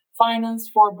boardroom, finance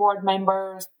for board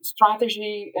members,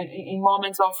 strategy in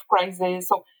moments of crisis.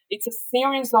 So it's a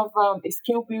series of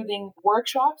skill building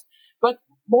workshops. But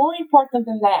more important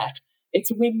than that,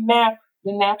 we map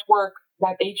the network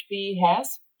that HPE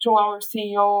has to our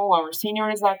CEO, our senior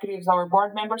executives, our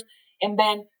board members, and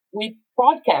then we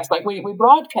broadcast,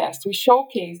 we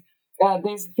showcase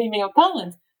these female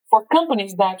talents for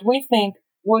companies that we think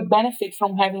would benefit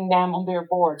from having them on their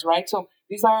boards, right? So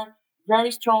these are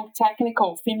very strong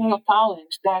technical female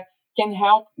talent that can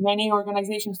help many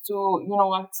organizations to,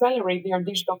 accelerate their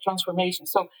digital transformation.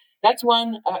 So that's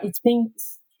one. It's been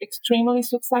extremely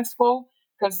successful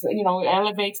because, it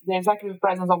elevates the executive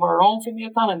presence of our own female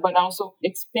talent, but also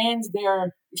expands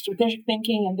their strategic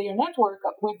thinking and their network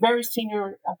with very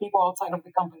senior people outside of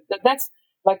the company. That's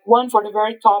like one for the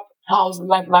very top house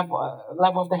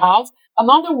level of the house.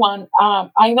 Another one,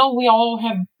 I know we all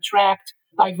have tracked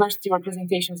diversity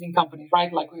representations in companies,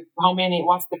 right? Like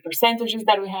what's the percentages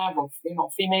that we have of,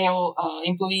 female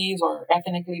employees or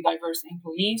ethnically diverse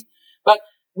employees. But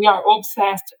we are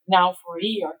obsessed now for a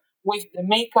year with the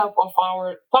makeup of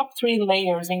our top 3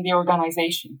 layers in the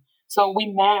organization. So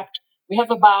we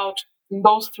have about, in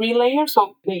those 3 layers,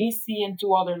 so the EC and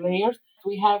 2 other layers,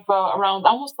 we have around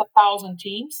almost 1,000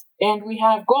 teams, and we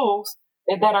have goals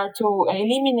that are to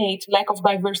eliminate lack of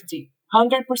diversity.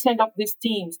 100% of these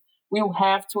teams will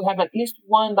have to have at least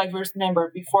 1 diverse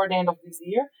member before the end of this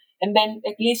year, and then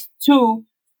at least 2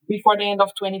 before the end of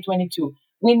 2022.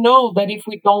 We know that if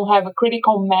we don't have a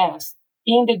critical mass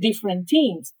in the different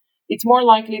teams, it's more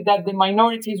likely that the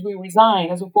minorities will resign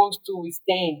as opposed to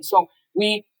staying. So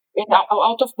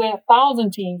out of the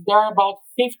 1,000 teams, there are about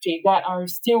 50 that are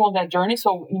still on that journey.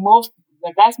 So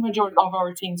the vast majority of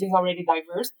our teams is already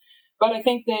diverse. But I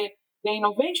think the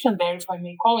innovation there, if I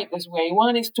may call it this way,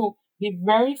 one is to be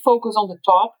very focused on the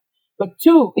top. But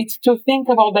 2, it's to think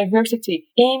about diversity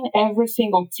in every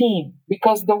single team,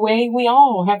 because the way we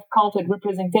all have counted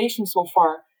representation so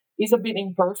far is a bit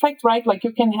imperfect, right? Like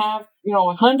you can have,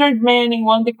 100 men in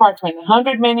one department,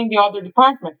 100 men in the other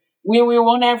department. We will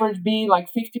on average be like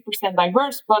 50%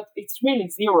 diverse, but it's really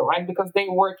 0, right? Because they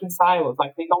work in silos,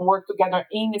 like they don't work together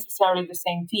in necessarily the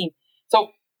same team. So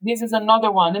this is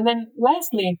another one. And then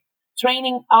lastly,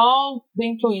 training all the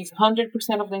employees, 100%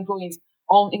 of the employees,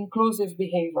 on inclusive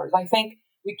behaviors. I think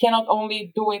we cannot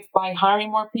only do it by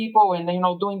hiring more people and,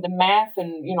 doing the math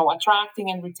and, attracting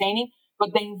and retaining,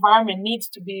 but the environment needs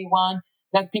to be one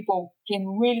that people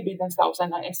can really be themselves.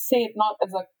 And I say it not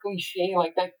as a cliche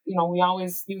like that, we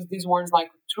always use these words like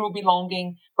true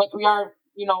belonging, but we are,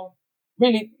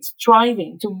 really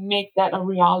striving to make that a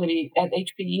reality at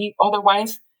HPE.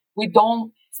 Otherwise,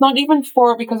 it's not even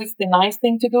because it's the nice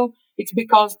thing to do. It's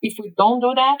because if we don't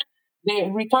do that,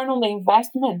 the return on the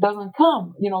investment doesn't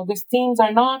come. These teams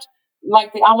are not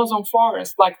like the Amazon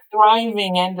forest, like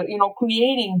thriving and,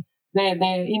 creating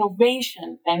the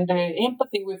innovation and the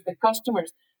empathy with the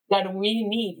customers that we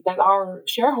need, that our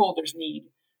shareholders need.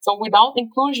 So without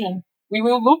inclusion, we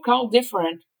will look all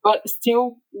different but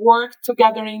still work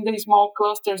together in the small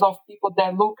clusters of people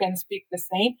that look and speak the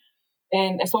same.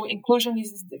 And so inclusion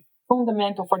is the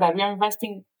fundamental for that. We are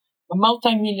investing a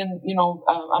multi-million,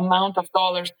 amount of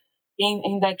dollars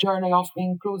in that journey of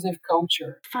inclusive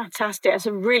culture. Fantastic. There's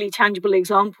some really tangible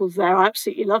examples there. I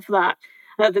absolutely love that.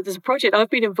 There's a project I've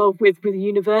been involved with a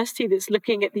university that's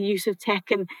looking at the use of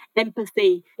tech and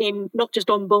empathy in not just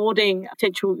onboarding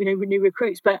potential, new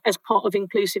recruits, but as part of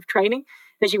inclusive training,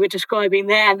 as you were describing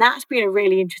there. And that's been a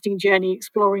really interesting journey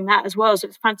exploring that as well. So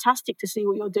it's fantastic to see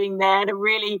what you're doing there and a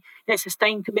really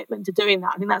sustained commitment to doing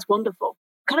that. I think that's wonderful.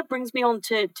 Kind of brings me on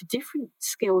to different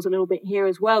skills a little bit here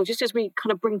as well, just as we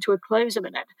kind of bring to a close a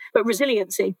minute. But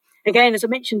resiliency, again, as I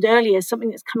mentioned earlier,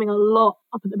 something that's coming a lot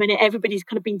up at the minute. Everybody's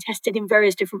kind of been tested in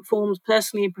various different forms,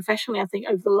 personally and professionally, I think,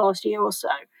 over the last year or so.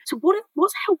 So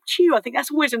what's helped you? I think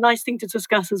that's always a nice thing to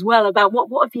discuss as well, about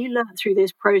what have you learned through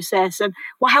this process, and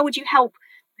how would you help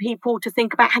people to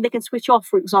think about how they can switch off,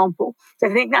 for example. So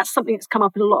I think that's something that's come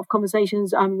up in a lot of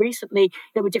conversations recently.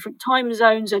 There were different time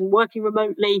zones and working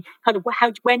remotely, kind of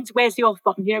where's the off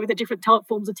button, with the different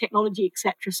forms of technology,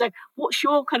 etc. So what's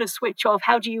your kind of switch off?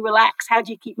 How do you relax? How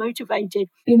do you keep motivated?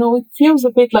 It feels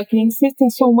a bit like insisting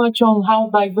so much on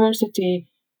how diversity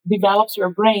develops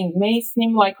your brain. May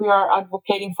seem like we are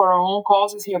advocating for our own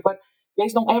causes here, but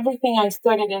based on everything I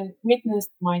studied and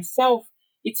witnessed myself,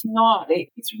 it's not.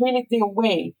 It's really the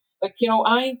way.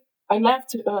 I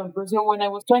left Brazil when I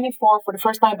was 24 for the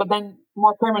first time, but then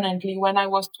more permanently when I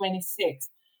was 26.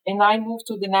 And I moved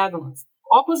to the Netherlands.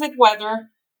 Opposite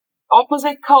weather,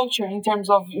 opposite culture in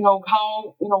terms of,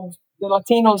 how, the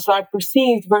Latinos are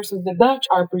perceived versus the Dutch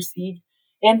are perceived.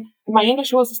 And my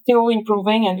English was still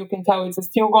improving, and you can tell it's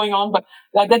still going on. But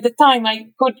at the time,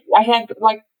 I had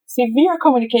like severe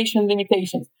communication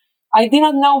limitations. I did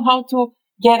not know how to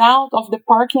get out of the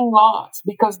parking lots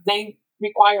because they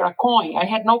require a coin. I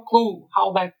had no clue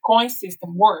how that coin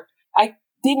system worked. I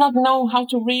did not know how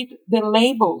to read the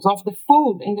labels of the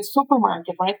food in the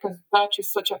supermarket, right? Because Dutch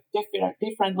is such a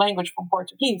different language from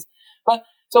Portuguese. But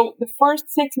so the first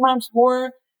 6 months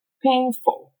were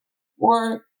painful,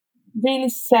 were really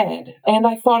sad. And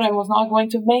I thought I was not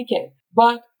going to make it.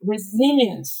 But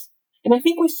resilience, and I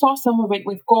think we saw some of it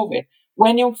with COVID,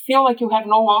 when you feel like you have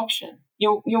no option,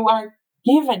 you are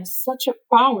given such a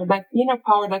power, that inner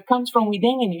power that comes from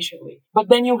within initially, but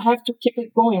then you have to keep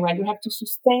it going, right? You have to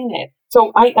sustain it.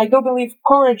 So I do believe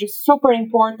courage is super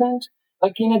important,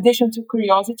 like in addition to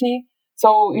curiosity.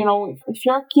 So, if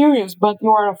you're curious, but you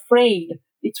are afraid,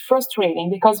 it's frustrating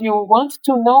because you want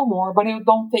to know more, but you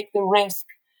don't take the risk.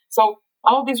 So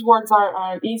all these words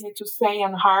are easy to say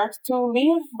and hard to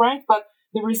live, right? But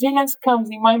the resilience comes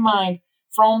in my mind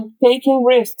from taking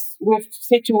risks with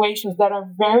situations that are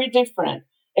very different.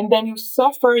 And then you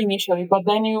suffer initially, but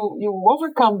then you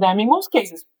overcome them. In most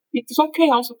cases, it's okay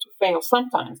also to fail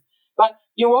sometimes, but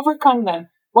you overcome them.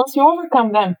 Once you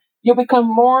overcome them, you become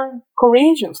more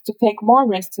courageous to take more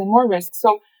risks and more risks.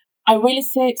 So I really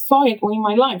saw it in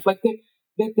my life. Like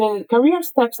the career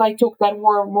steps I took that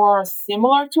were more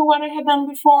similar to what I had done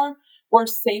before were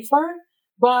safer,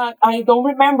 but I don't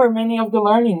remember many of the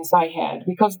learnings I had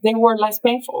because they were less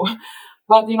painful.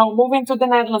 But, moving to the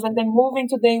Netherlands and then moving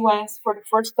to the US for the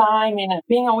first time and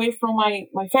being away from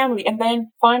my family. And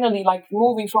then finally, like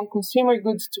moving from consumer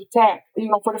goods to tech,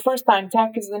 for the first time,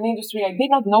 tech is an industry I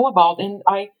did not know about. And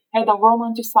I had a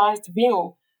romanticized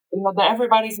view, that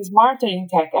everybody's smarter in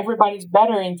tech, everybody's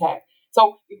better in tech.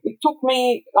 So it took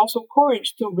me also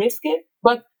courage to risk it.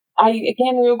 But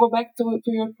again, we'll go back to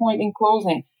your point in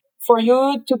closing. For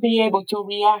you to be able to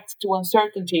react to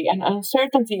uncertainty, and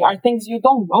uncertainty are things you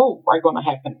don't know are going to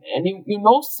happen. And you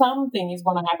know something is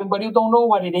going to happen, but you don't know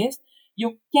what it is.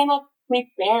 You cannot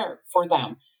prepare for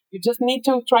them. You just need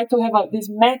to try to have this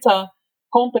meta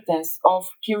competence of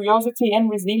curiosity and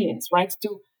resilience, right?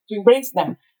 To embrace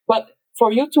them. But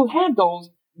for you to have those,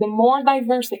 the more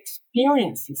diverse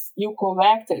experiences you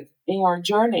collected in your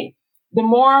journey, the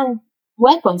more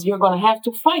weapons you're going to have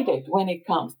to fight it when it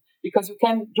comes. Because you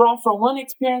can draw from one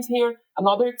experience here,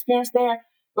 another experience there.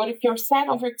 But if your set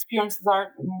of experiences are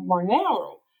more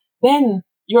narrow, then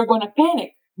you're going to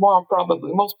panic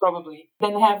most probably,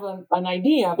 than have an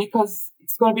idea, because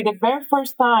it's going to be the very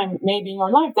first time maybe in your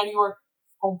life that you're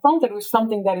confronted with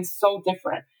something that is so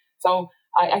different. So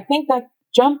I think that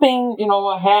jumping,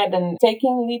 ahead and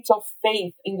taking leaps of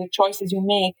faith in the choices you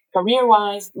make,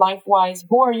 career-wise, life-wise,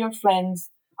 who are your friends,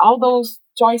 all those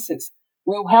choices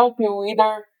will help you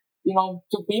either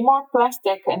to be more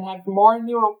plastic and have more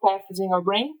neural paths in your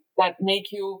brain that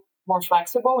make you more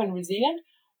flexible and resilient,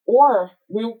 or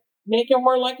will make you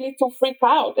more likely to freak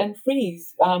out and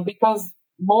freeze because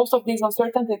most of these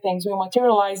uncertainty things will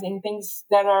materialize in things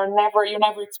that you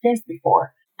never experienced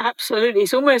before. Absolutely.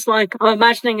 It's almost like I'm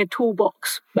imagining a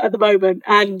toolbox at the moment,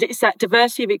 and it's that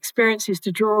diversity of experiences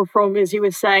to draw from, as you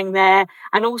were saying there,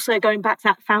 and also going back to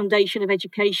that foundation of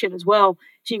education as well.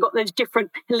 So you've got those different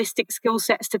holistic skill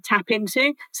sets to tap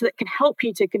into, so that can help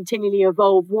you to continually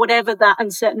evolve, whatever that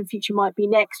uncertain future might be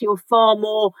next. You're far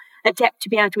more adept to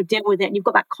be able to deal with it, and you've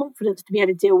got that confidence to be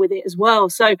able to deal with it as well.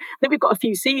 So I think we've got a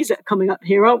few C's that are coming up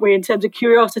here, aren't we, in terms of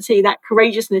curiosity, that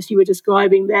courageousness you were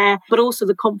describing there, but also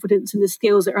the confidence and the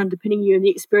skills that are underpinning you and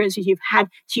the experiences you've had,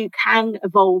 so you can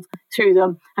evolve through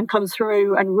them and come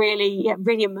through and really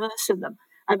immerse in them.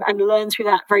 And learn through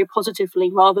that very positively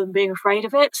rather than being afraid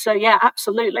of it. So yeah,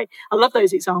 absolutely. I love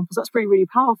those examples. That's really, really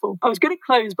powerful. I was going to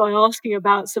close by asking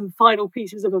about some final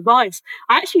pieces of advice.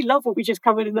 I actually love what we just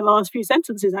covered in the last few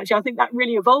sentences, actually. I think that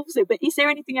really evolves it. But is there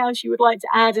anything else you would like to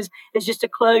add as just a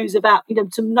close about,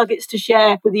 some nuggets to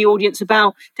share with the audience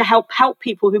about to help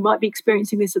people who might be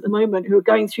experiencing this at the moment, who are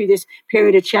going through this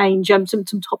period of change, some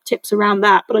top tips around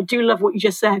that. But I do love what you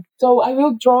just said. So I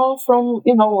will draw from,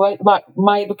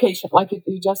 my education, like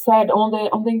you just said, on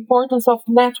the importance of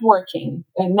networking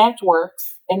and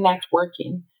networks and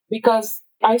networking, because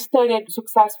I studied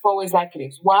successful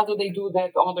executives. Why do they do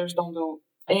that others don't do?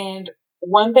 And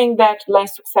one thing that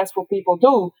less successful people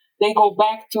do, they go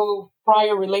back to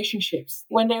prior relationships.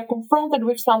 When they're confronted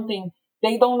with something,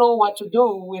 they don't know what to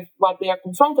do with what they are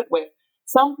confronted with.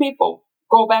 Some people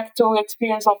go back to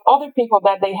experience of other people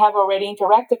that they have already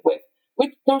interacted with.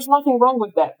 There's nothing wrong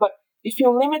with that. But if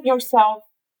you limit yourself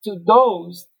to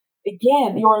those,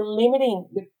 again, you're limiting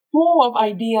the pool of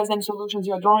ideas and solutions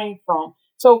you're drawing from.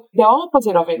 So the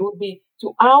opposite of it would be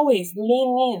to always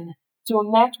lean in to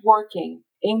networking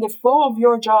in the flow of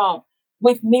your job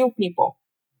with new people.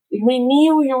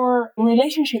 Renew your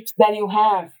relationships that you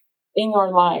have in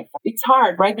your life. It's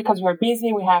hard, right? Because we're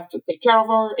busy. We have to take care of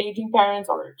our aging parents,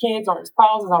 or our kids, or our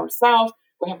spouses, ourselves.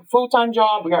 We have a full-time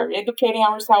job. We are educating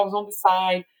ourselves on the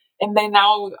side. And then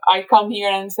now I come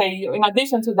here and say, in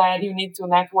addition to that, you need to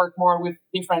network more with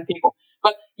different people.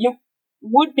 But you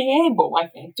would be able, I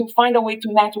think, to find a way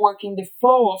to network in the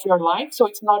flow of your life. So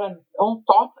it's not an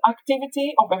on-top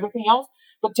activity of everything else,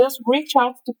 but just reach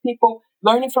out to people,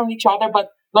 learning from each other, but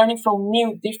learning from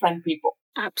new, different people.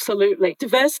 Absolutely.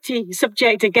 Diversity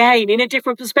subject again in a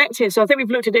different perspective. So I think we've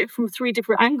looked at it from 3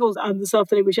 different angles this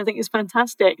afternoon, which I think is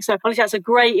fantastic. So honestly, that's a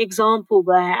great example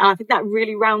there. And I think that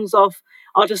really rounds off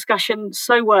our discussion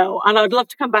so well. And I'd love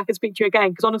to come back and speak to you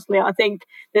again, because honestly, I think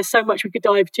there's so much we could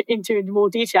dive into in more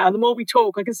detail. And the more we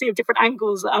talk, I can see different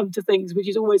angles to things, which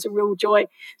is always a real joy.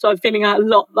 So I'm feeling a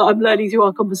lot that I'm learning through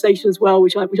our conversation as well,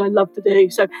 which I love to do.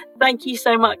 So thank you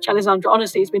so much, Alessandra.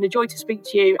 Honestly, it's been a joy to speak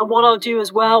to you. And what I'll do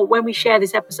as well, when we share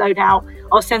this episode out,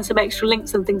 I'll send some extra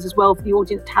links and things as well for the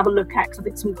audience to have a look at, because I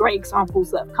think some great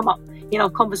examples that have come up in our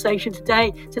conversation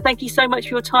today. So thank you so much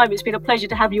for your time. It's been a pleasure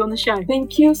to have you on the show.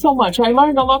 Thank you so much. I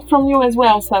learned a lot from you as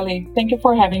well, Sally. Thank you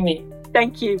for having me.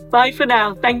 Thank you. Bye for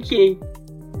now. Thank you.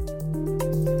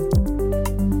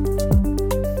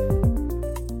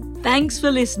 Thanks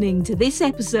for listening to this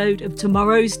episode of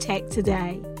Tomorrow's Tech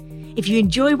Today. If you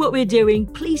enjoy what we're doing,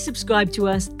 please subscribe to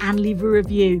us and leave a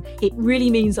review. It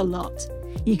really means a lot.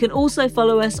 You can also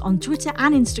follow us on Twitter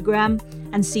and Instagram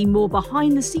and see more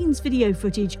behind the scenes video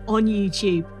footage on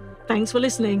YouTube. Thanks for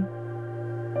listening.